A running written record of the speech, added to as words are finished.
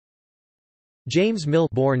James Mill,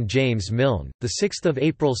 born James Milne, the 6th of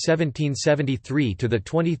April 1773 to the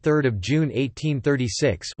 23rd of June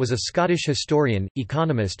 1836, was a Scottish historian,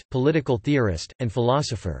 economist, political theorist, and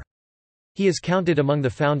philosopher. He is counted among the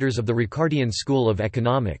founders of the Ricardian school of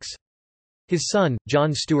economics. His son,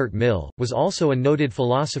 John Stuart Mill, was also a noted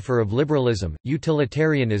philosopher of liberalism,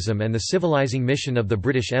 utilitarianism and the civilizing mission of the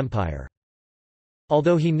British Empire.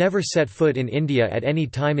 Although he never set foot in India at any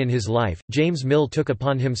time in his life, James Mill took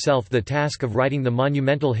upon himself the task of writing the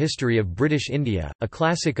monumental history of British India, a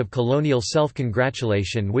classic of colonial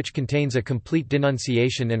self-congratulation which contains a complete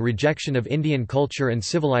denunciation and rejection of Indian culture and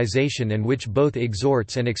civilization and which both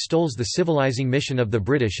exhorts and extols the civilizing mission of the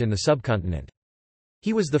British in the subcontinent.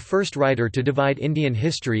 He was the first writer to divide Indian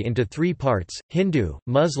history into three parts, Hindu,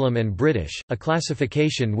 Muslim and British, a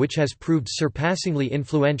classification which has proved surpassingly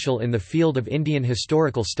influential in the field of Indian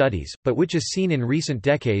historical studies, but which is seen in recent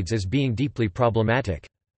decades as being deeply problematic.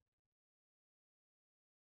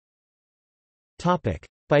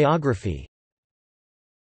 Biography.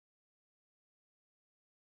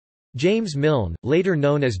 James Milne, later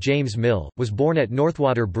known as James Mill, was born at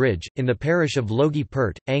Northwater Bridge, in the parish of Logie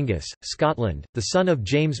Pert, Angus, Scotland, the son of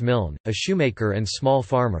James Milne, a shoemaker and small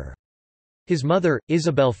farmer. His mother,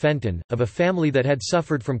 Isabel Fenton, of a family that had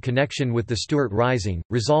suffered from connection with the Stuart Rising,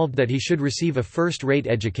 resolved that he should receive a first-rate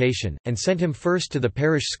education, and sent him first to the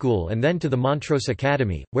parish school and then to the Montrose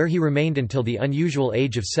Academy, where he remained until the unusual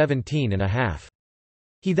age of 17 and a half.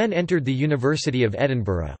 He then entered the University of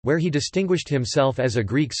Edinburgh, where he distinguished himself as a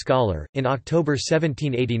Greek scholar. In October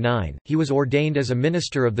 1789, he was ordained as a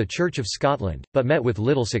minister of the Church of Scotland, but met with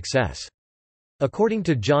little success. According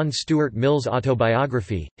to John Stuart Mill's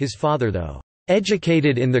autobiography, his father, though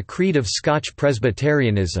educated in the creed of Scotch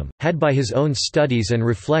Presbyterianism, had by his own studies and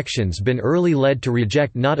reflections been early led to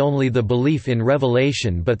reject not only the belief in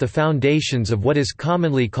revelation but the foundations of what is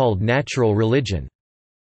commonly called natural religion.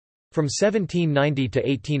 From 1790 to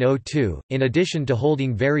 1802, in addition to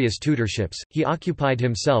holding various tutorships, he occupied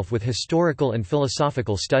himself with historical and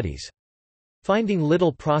philosophical studies. Finding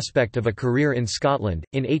little prospect of a career in Scotland,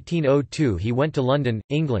 in 1802 he went to London,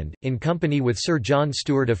 England, in company with Sir John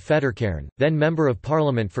Stewart of Fettercairn, then Member of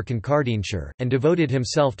Parliament for Kincardineshire, and devoted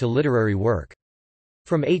himself to literary work.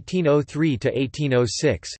 From 1803 to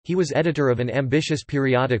 1806, he was editor of an ambitious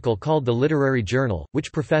periodical called the Literary Journal,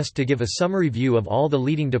 which professed to give a summary view of all the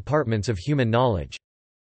leading departments of human knowledge.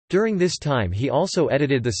 During this time he also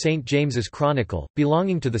edited the St. James's Chronicle,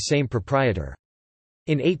 belonging to the same proprietor.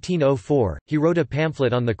 In 1804, he wrote a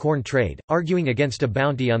pamphlet on the corn trade, arguing against a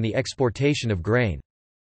bounty on the exportation of grain.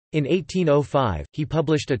 In 1805, he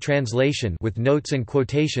published a translation with notes and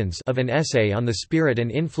quotations of an essay on the spirit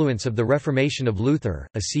and influence of the Reformation of Luther,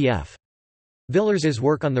 a cf. Villers's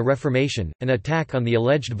work on the Reformation, an attack on the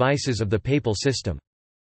alleged vices of the papal system.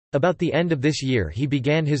 About the end of this year he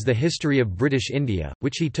began his The History of British India,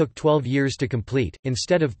 which he took 12 years to complete,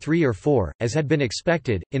 instead of 3 or 4, as had been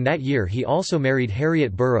expected. In that year he also married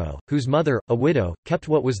Harriet Burrough, whose mother, a widow, kept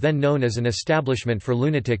what was then known as an establishment for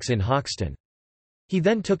lunatics in Hoxton. He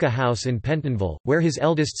then took a house in Pentonville, where his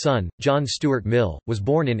eldest son, John Stuart Mill, was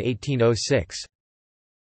born in 1806.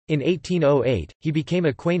 In 1808, he became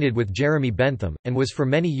acquainted with Jeremy Bentham, and was for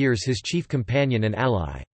many years his chief companion and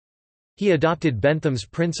ally. He adopted Bentham's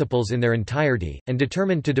principles in their entirety, and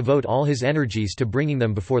determined to devote all his energies to bringing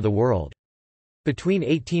them before the world. Between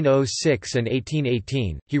 1806 and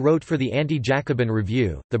 1818, he wrote for the Anti-Jacobin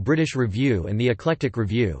Review, the British Review and the Eclectic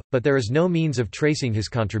Review, but there is no means of tracing his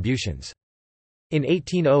contributions. In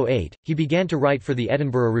 1808, he began to write for the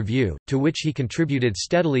Edinburgh Review, to which he contributed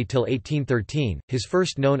steadily till 1813, his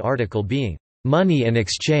first known article being, "Money and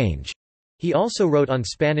Exchange." He also wrote on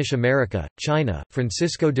Spanish America, China,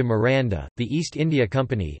 Francisco de Miranda, the East India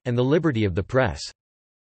Company, and the liberty of the press.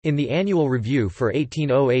 In the Annual Review for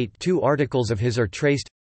 1808 2 articles of his are traced: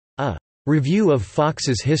 a "Review of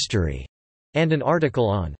Fox's History" and an article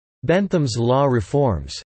on "Bentham's Law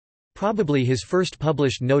Reforms," probably his first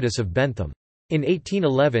published notice of Bentham. In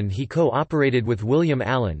 1811 he co-operated with William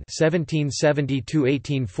Allen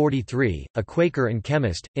 (1770–1843), a Quaker and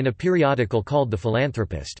chemist, in a periodical called The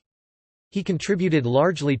Philanthropist. He contributed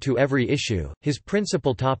largely to every issue, his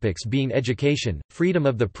principal topics being education, freedom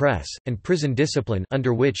of the press, and prison discipline,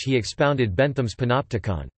 under which he expounded Bentham's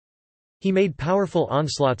Panopticon. He made powerful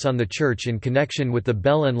onslaughts on the Church in connection with the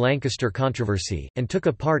Bell and Lancaster controversy, and took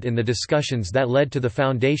a part in the discussions that led to the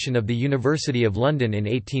foundation of the University of London in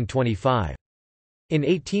 1825. In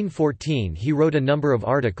 1814 he wrote a number of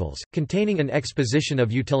articles, containing an exposition of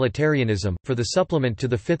utilitarianism, for the supplement to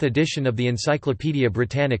the 5th edition of the Encyclopaedia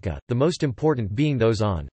Britannica, the most important being those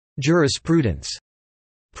on jurisprudence,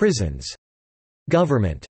 prisons,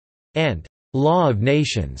 government, and Law of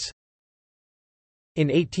Nations. In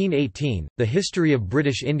 1818, The History of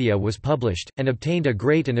British India was published, and obtained a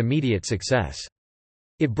great and immediate success.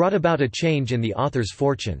 It brought about a change in the author's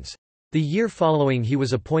fortunes. The year following he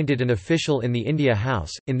was appointed an official in the India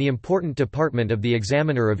House, in the important department of the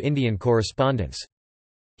Examiner of Indian Correspondence.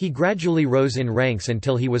 He gradually rose in ranks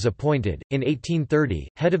until he was appointed, in 1830,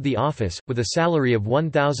 head of the office, with a salary of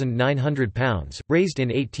 £1,900, raised in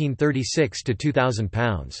 1836 to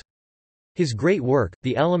 £2,000. His great work,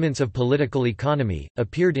 The Elements of Political Economy,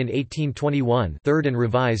 appeared in 1821 3rd and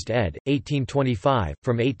revised ed., 1825.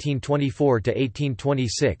 From 1824 to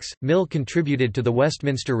 1826, Mill contributed to the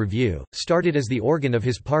Westminster Review, started as the organ of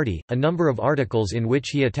his party, a number of articles in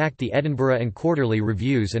which he attacked the Edinburgh and Quarterly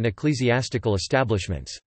Reviews and ecclesiastical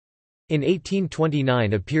establishments. In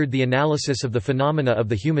 1829 appeared The Analysis of the Phenomena of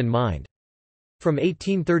the Human Mind. From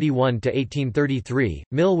 1831 to 1833,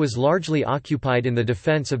 Mill was largely occupied in the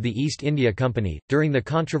defence of the East India Company, during the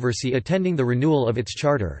controversy attending the renewal of its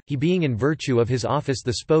charter, he being in virtue of his office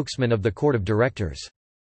the spokesman of the Court of Directors.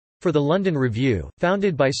 For the London Review,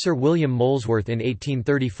 founded by Sir William Molesworth in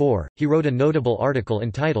 1834, he wrote a notable article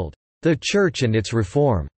entitled, "The Church and its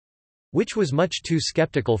Reform", which was much too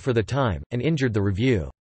sceptical for the time, and injured the Review.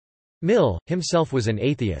 Mill, himself was an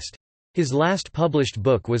atheist. His last published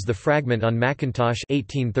book was The Fragment on Mackintosh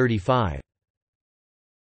 1835.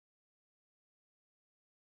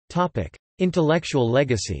 Intellectual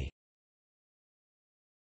legacy.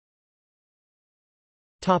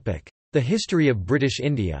 The history of British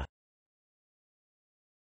India.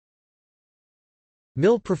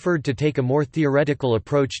 Mill preferred to take a more theoretical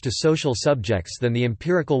approach to social subjects than the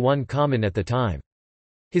empirical one common at the time.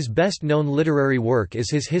 His best-known literary work is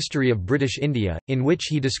his History of British India, in which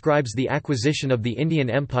he describes the acquisition of the Indian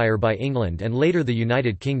Empire by England and later the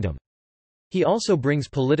United Kingdom. He also brings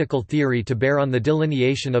political theory to bear on the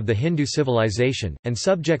delineation of the Hindu civilization, and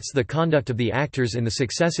subjects the conduct of the actors in the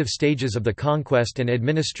successive stages of the conquest and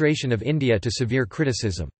administration of India to severe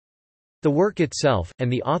criticism. The work itself, and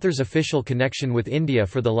the author's official connection with India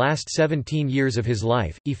for the last 17 years of his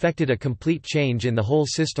life, effected a complete change in the whole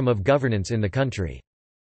system of governance in the country.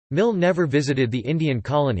 Mill never visited the Indian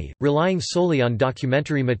colony, relying solely on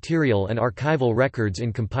documentary material and archival records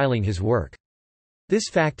in compiling his work. This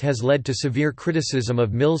fact has led to severe criticism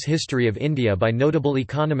of Mill's History of India by notable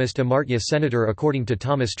economist Amartya Senator. According to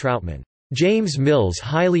Thomas Troutman, James Mill's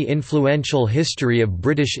highly influential History of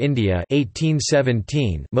British India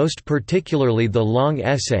 1817, most particularly the long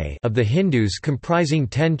essay of the Hindus comprising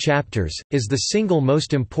 10 chapters, is the single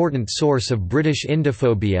most important source of British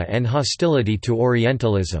Indophobia and hostility to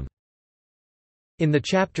Orientalism. In the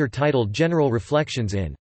chapter titled General Reflections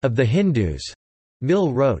in Of the Hindus,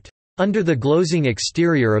 Mill wrote, "Under the glozing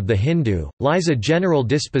exterior of the Hindu, lies a general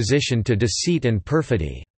disposition to deceit and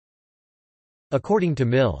perfidy." According to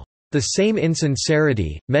Mill, the same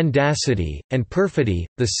insincerity, mendacity, and perfidy,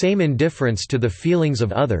 the same indifference to the feelings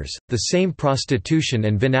of others, the same prostitution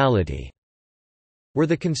and venality, were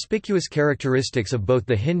the conspicuous characteristics of both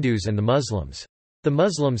the Hindus and the Muslims. The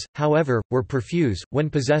Muslims, however, were profuse, when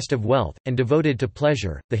possessed of wealth, and devoted to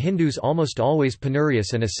pleasure, the Hindus almost always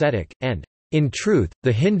penurious and ascetic, and, in truth,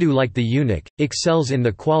 the Hindu, like the eunuch, excels in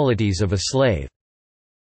the qualities of a slave.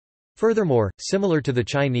 Furthermore, similar to the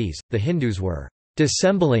Chinese, the Hindus were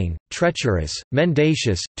dissembling, treacherous,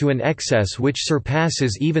 mendacious, to an excess which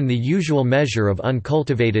surpasses even the usual measure of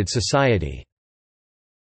uncultivated society.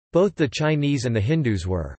 Both the Chinese and the Hindus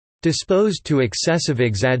were disposed to excessive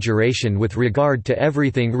exaggeration with regard to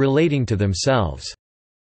everything relating to themselves.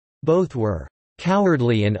 Both were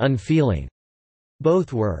cowardly and unfeeling.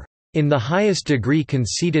 Both were in the highest degree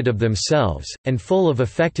conceited of themselves, and full of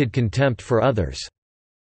affected contempt for others.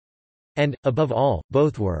 And, above all,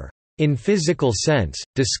 both were in physical sense,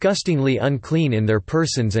 disgustingly unclean in their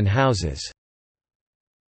persons and houses.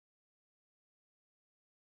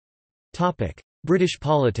 British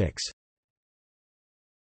politics.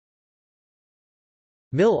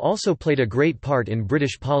 Mill also played a great part in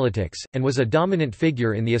British politics, and was a dominant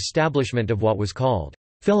figure in the establishment of what was called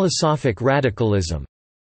philosophic radicalism.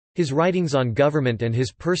 His writings on government and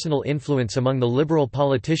his personal influence among the liberal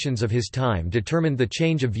politicians of his time determined the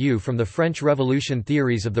change of view from the French Revolution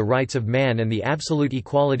theories of the rights of man and the absolute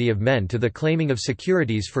equality of men to the claiming of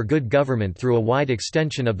securities for good government through a wide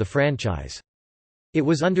extension of the franchise. It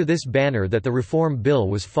was under this banner that the Reform Bill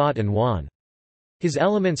was fought and won. His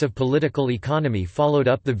Elements of Political Economy followed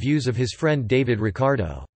up the views of his friend David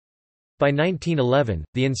Ricardo. By 1911,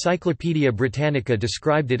 the Encyclopaedia Britannica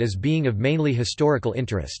described it as being of mainly historical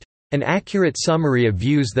interest, an accurate summary of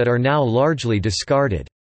views that are now largely discarded.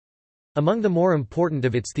 Among the more important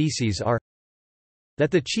of its theses are: That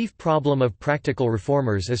the chief problem of practical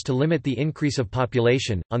reformers is to limit the increase of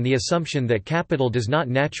population, on the assumption that capital does not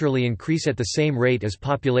naturally increase at the same rate as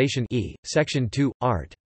population Section 2,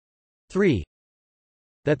 Art. 3.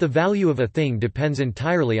 That the value of a thing depends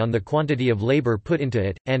entirely on the quantity of labor put into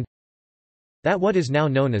it, and that what is now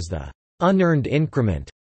known as the unearned increment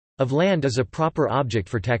of land is a proper object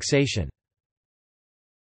for taxation.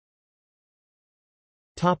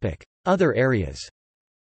 Other areas.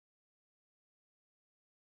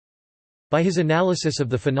 By his analysis of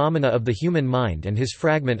the phenomena of the human mind and his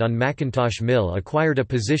fragment on Mackintosh, Mill acquired a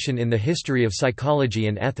position in the history of psychology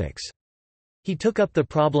and ethics. He took up the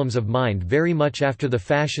problems of mind very much after the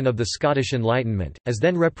fashion of the Scottish Enlightenment, as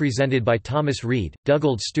then represented by Thomas Reid,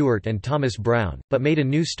 Dugald Stewart and Thomas Brown, but made a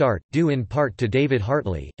new start, due in part to David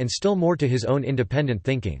Hartley, and still more to his own independent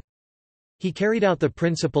thinking. He carried out the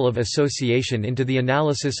principle of association into the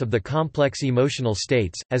analysis of the complex emotional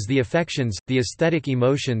states, as the affections, the aesthetic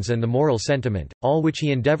emotions and the moral sentiment, all which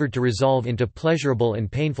he endeavored to resolve into pleasurable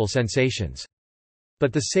and painful sensations.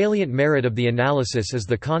 But the salient merit of the analysis is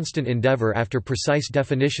the constant endeavor after precise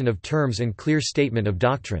definition of terms and clear statement of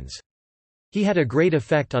doctrines. He had a great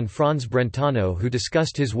effect on Franz Brentano, who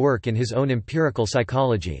discussed his work in his own Empirical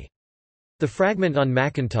Psychology. The fragment on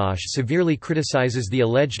Mackintosh severely criticizes the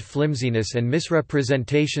alleged flimsiness and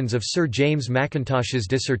misrepresentations of Sir James Mackintosh's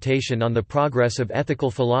dissertation on the progress of ethical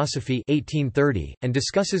philosophy 1830, and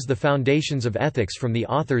discusses the foundations of ethics from the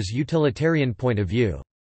author's utilitarian point of view.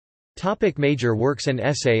 Major works: an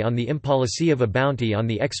essay on the impolicy of a bounty on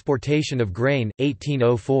the exportation of grain,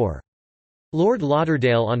 1804. Lord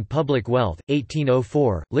Lauderdale on Public Wealth,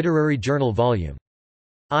 1804, Literary Journal Vol.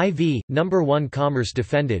 IV, No. 1 Commerce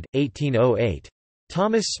Defended, 1808.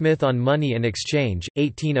 Thomas Smith on Money and Exchange,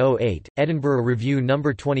 1808, Edinburgh Review No.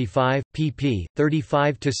 25, pp.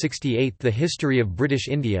 35–68. The History of British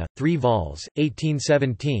India, 3 vols,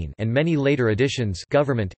 1817 and many later editions.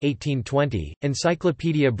 Government, 1820,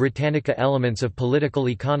 Encyclopædia Britannica. Elements of Political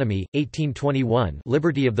Economy, 1821,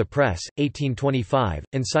 Liberty of the Press, 1825,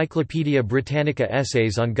 Encyclopædia Britannica.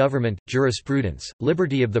 Essays on Government, Jurisprudence,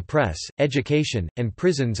 Liberty of the Press, Education, and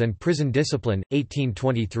Prisons and Prison Discipline,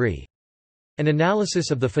 1823. An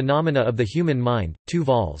Analysis of the Phenomena of the Human Mind, 2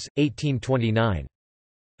 vols, 1829.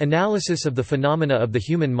 Analysis of the Phenomena of the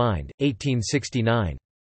Human Mind, 1869.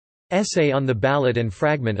 Essay on the Ballot and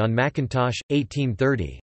Fragment on Mackintosh,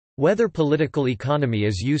 1830. Whether Political Economy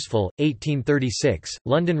is Useful, 1836,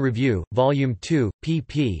 London Review, Volume 2,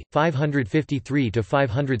 pp.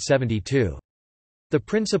 553–572. The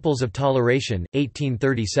Principles of Toleration,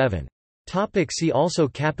 1837. See also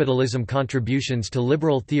Capitalism. Contributions to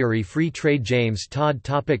Liberal Theory. Free Trade. James Todd.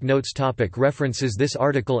 Notes. References. This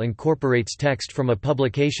article incorporates text from a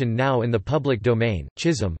publication now in the public domain.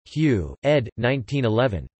 Chisholm, Hugh, ed.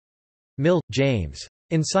 1911. Mill, James.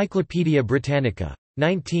 Encyclopædia Britannica.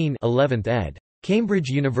 19 11th ed. Cambridge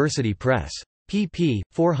University Press. pp.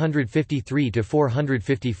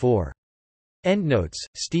 453–454. Endnotes,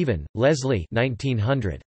 Stephen, Leslie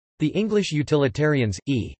 1900. The English Utilitarians,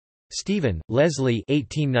 E. Stephen, Leslie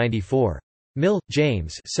 1894. Mill,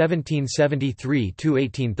 James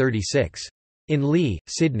 1773–1836. In Lee,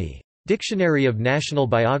 Sidney. Dictionary of National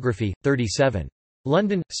Biography, 37.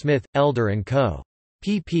 London, Smith, Elder & Co.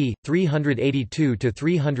 pp.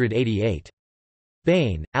 382–388.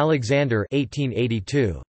 Bain, Alexander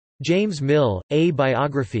 1882. James Mill, A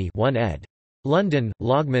Biography 1 ed. London,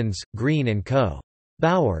 Logmans, Green & Co.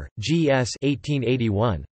 Bower, G. S.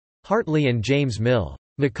 1881. Hartley and James Mill.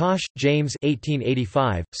 McCosh, James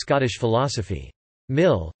 1885, Scottish Philosophy.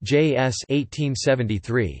 Mill, J. S.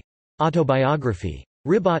 1873. Autobiography.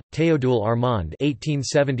 Ribot, Théodule Armand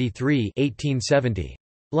 1873–1870.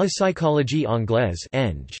 La psychologie anglaise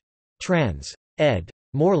Eng. Trans. ed.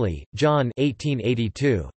 Morley, John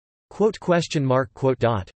 1882.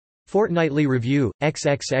 Fortnightly Review,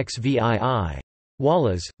 XXXVII.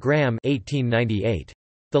 Wallace, Graham 1898.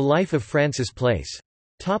 The Life of Francis Place.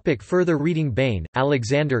 Further reading. Bain,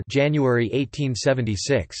 Alexander January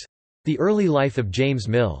 1876. The Early Life of James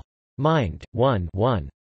Mill. Mind, 1 1.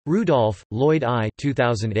 Rudolph, Lloyd I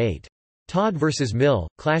 2008. Todd vs. Mill,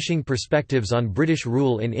 Clashing Perspectives on British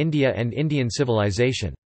Rule in India and Indian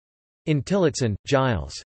Civilization. In Tillotson,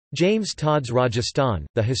 Giles. James Todd's Rajasthan,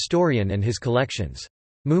 The Historian and His Collections.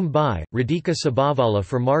 Mumbai, Radhika Sabhavala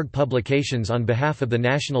for Marg Publications on behalf of the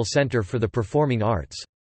National Centre for the Performing Arts.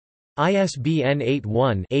 ISBN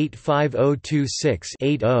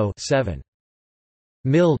 81-85026-80-7.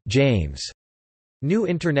 Mill, James. New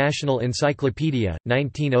International Encyclopedia,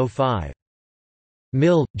 1905.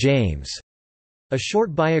 Mill, James. A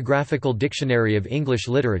Short Biographical Dictionary of English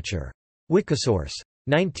Literature. Wikisource.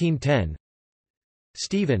 1910.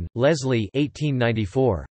 Stephen, Leslie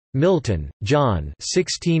 1894. Milton, John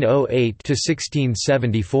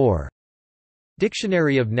 1608–1674.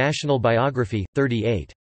 Dictionary of National Biography,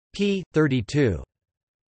 38. p. 32.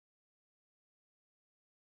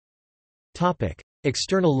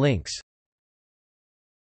 External links.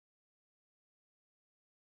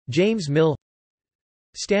 James Mill,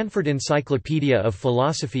 Stanford Encyclopedia of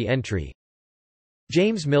Philosophy entry,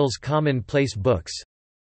 James Mill's Commonplace Books,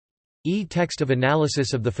 E-text of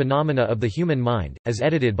analysis of the phenomena of the human mind, as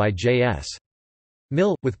edited by J.S.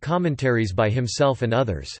 Mill, with commentaries by himself and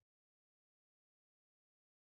others.